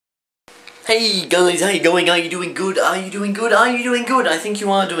Hey guys, how you going? Are you doing good? Are you doing good? Are you doing good? I think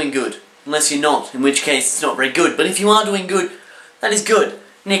you are doing good. Unless you're not, in which case it's not very good. But if you are doing good, that is good.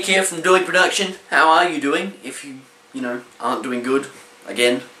 Nick here from DoigProduction. How are you doing? If you aren't doing good,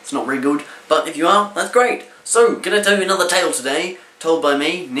 again, it's not very good. But if you are, that's great. So, gonna tell you another tale today, told by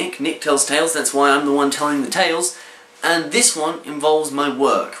me, Nick. Nick tells tales, that's why I'm the one telling the tales. And this one involves my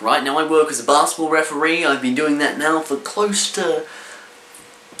work. Right now I work as a basketball referee. I've been doing that now for close to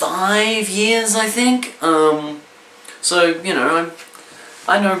 5 years, I think. So,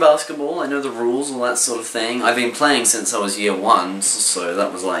 I know basketball, I know the rules, all that sort of thing. I've been playing since I was year 1, so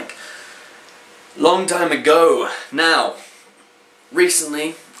that was like long time ago. Now,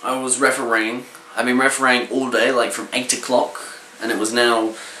 recently I was refereeing. I've been refereeing all day, like from 8 o'clock, and it was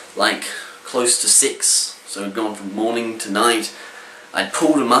now like close to 6, so I'd gone from morning to night. I'd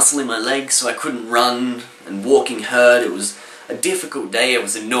pulled a muscle in my leg so I couldn't run, and walking hurt. It was a difficult day. I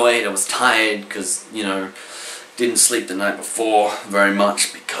was annoyed, I was tired, because, didn't sleep the night before very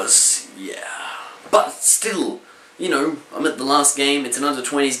much because, yeah. But still, I'm at the last game, it's an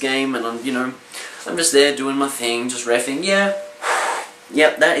under-20s game, and I'm just there doing my thing, just reffing. Yeah,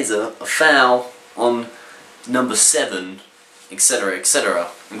 yep, that is a foul on number 7, etc, etc.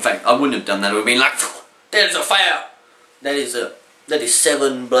 In fact, I wouldn't have done that. It would have been like, that is a foul. That is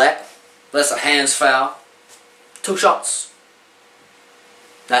 7 black. That's a hands foul. 2 shots.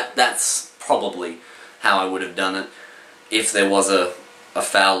 That's probably how I would have done it if there was a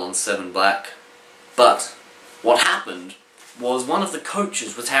foul on 7 black. But what happened was one of the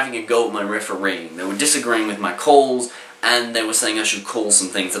coaches was having a go at my refereeing. They were disagreeing with my calls, and they were saying I should call some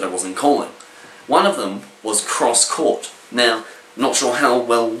things that I wasn't calling. One of them was cross-court. Now, I'm not sure how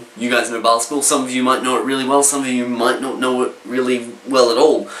well you guys know basketball. Some of you might know it really well, some of you might not know it really well at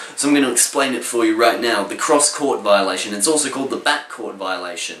all. So I'm going to explain it for you right now. The cross-court violation. It's also called the backcourt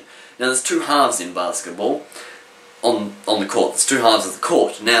violation. Now there's 2 halves in basketball on the court. There's 2 halves of the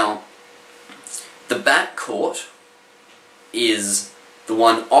court. Now, the backcourt is the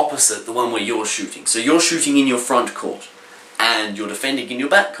one opposite, the one where you're shooting. So you're shooting in your front court, and you're defending in your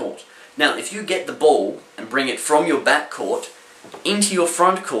backcourt. Now, if you get the ball and bring it from your backcourt into your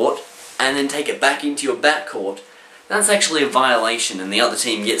front court, and then take it back into your backcourt, that's actually a violation, and the other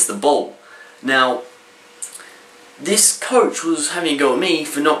team gets the ball. Now, this coach was having a go at me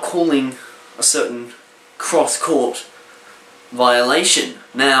for not calling a certain cross-court violation.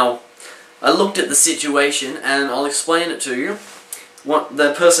 Now, I looked at the situation, and I'll explain it to you.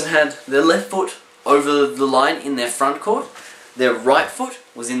 The person had their left foot over the line in their front court, their right foot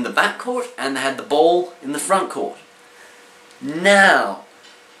was in the back court, and they had the ball in the front court. Now,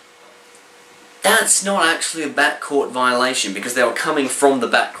 that's not actually a backcourt violation, because they were coming from the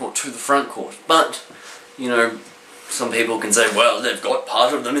backcourt to the front court. But, some people can say, well, they've got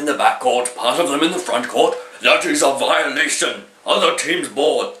part of them in the backcourt, part of them in the front court. That is a violation. Other team's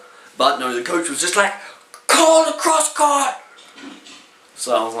ball. But no, the coach was just like, call the cross court!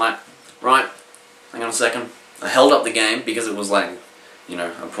 So I was like, right, hang on a second. I held up the game, because it was like,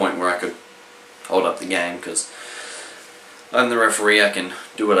 a point where I could hold up the game, because I'm the referee, I can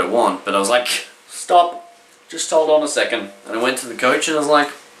do what I want. But I was like, stop, just hold on a second. And I went to the coach and I was like,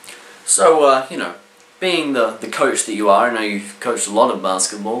 so, being the coach that you are, I know you've coached a lot of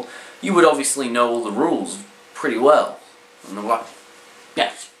basketball, you would obviously know all the rules pretty well. And I'm like,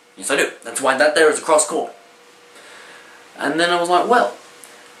 yes I do. That's why that there is a cross court. And then I was like, well,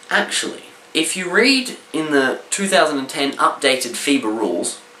 actually, if you read in the 2010 updated FIBA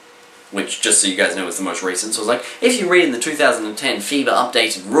rules, which, just so you guys know, is the most recent, so I was like, if you read in the 2010 FIBA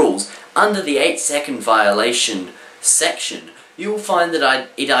updated rules, under the 8-second violation section, you will find that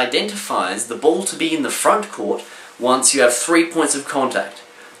it identifies the ball to be in the front court once you have 3 points of contact,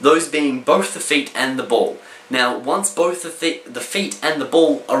 those being both the feet and the ball. Now, once both the feet and the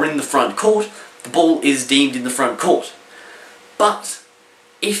ball are in the front court, the ball is deemed in the front court. But,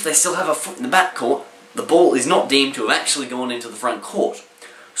 if they still have a foot in the back court, the ball is not deemed to have actually gone into the front court.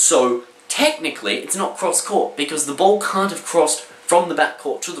 So, technically, it's not cross-court, because the ball can't have crossed from the back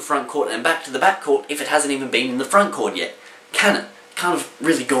court to the front court and back to the back court if it hasn't even been in the front court yet. Can it? Can't have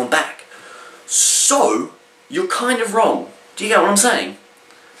really gone back. So, you're kind of wrong. Do you get what I'm saying?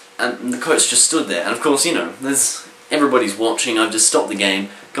 And the coach just stood there, and of course, everybody's watching. I've just stopped the game,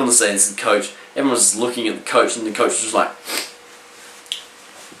 gone to say this to the coach. Everyone's just looking at the coach, and the coach was just like,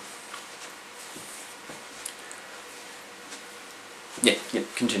 yeah,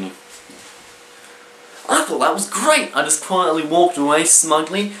 continue. I thought that was great. I just quietly walked away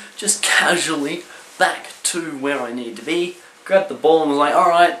smugly, just casually, back to where I needed to be, grabbed the ball and was like,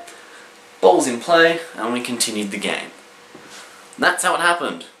 alright, ball's in play, and we continued the game. That's how it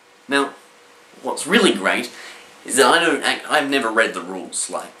happened. Now, what's really great is that I've never read the rules.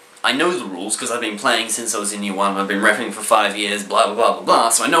 Like, I know the rules because I've been playing since I was in year 1, I've been repping for 5 years, blah blah blah blah blah,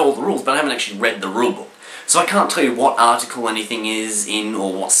 so I know all the rules, but I haven't actually read the rulebook. So I can't tell you what article anything is in,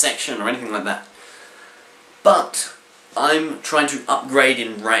 or what section, or anything like that. But I'm trying to upgrade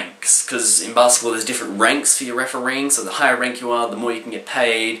in ranks, because in basketball there's different ranks for your refereeing, so the higher rank you are, the more you can get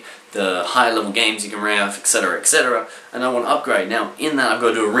paid, the higher level games you can ref, etc, etc, and I want to upgrade. Now, in that I've got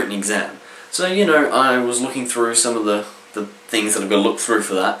to do a written exam. So, you know, I was looking through some of the things that I've got to look through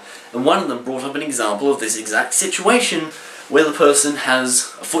for that, and one of them brought up an example of this exact situation where the person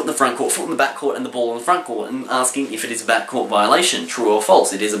has a foot in the front court, foot in the back court, and the ball in the front court, and asking if it is a backcourt violation, true or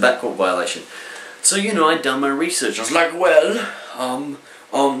false. It is a backcourt violation. So, you know, I'd done my research. I was like, well,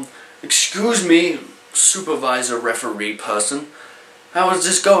 excuse me, supervisor, referee person, how does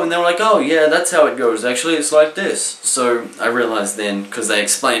this go? And they were like, oh yeah, that's how it goes, actually, it's like this. So I realised then, because they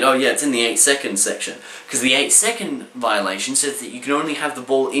explained, oh yeah, it's in the 8-second section. Because the 8-second violation says that you can only have the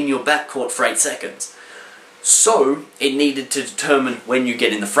ball in your backcourt for 8 seconds. So, it needed to determine when you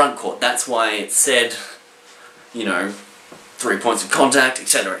get in the front court. That's why it said, you know, 3 points of contact,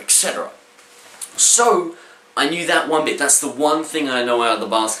 etc, etc. So, I knew that one bit. That's the one thing I know out of the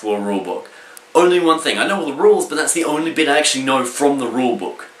basketball rulebook. Only one thing. I know all the rules, but that's the only bit I actually know from the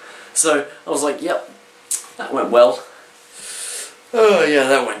rulebook. So, I was like, yep, that went well. Oh yeah,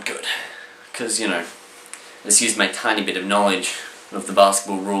 that went good. Because, you know, I just used my tiny bit of knowledge of the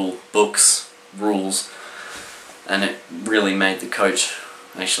basketball rules, and it really made the coach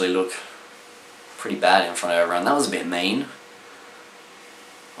actually look pretty bad in front of everyone. That was a bit mean.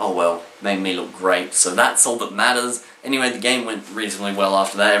 Oh well, made me look great, so that's all that matters. Anyway, the game went reasonably well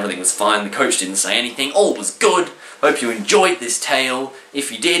after that, everything was fine, the coach didn't say anything, all was good. Hope you enjoyed this tale.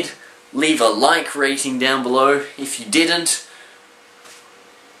 If you did, leave a like rating down below. If you didn't,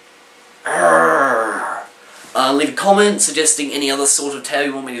 leave a comment suggesting any other sort of tale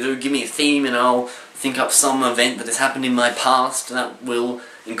you want me to do. Give me a theme and I'll think up some event that has happened in my past that will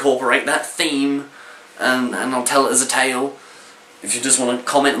incorporate that theme, and I'll tell it as a tale. If you just want to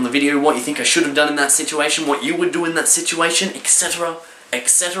comment on the video what you think I should have done in that situation, what you would do in that situation, etc,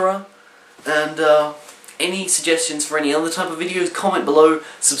 etc. And any suggestions for any other type of videos, comment below.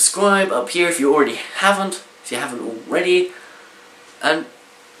 Subscribe up here if you already haven't, already. And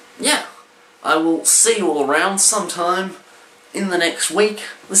yeah, I will see you all around sometime in the next week.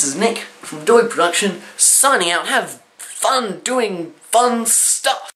 This is Nick from DoigProduction, signing out. Have fun doing fun stuff.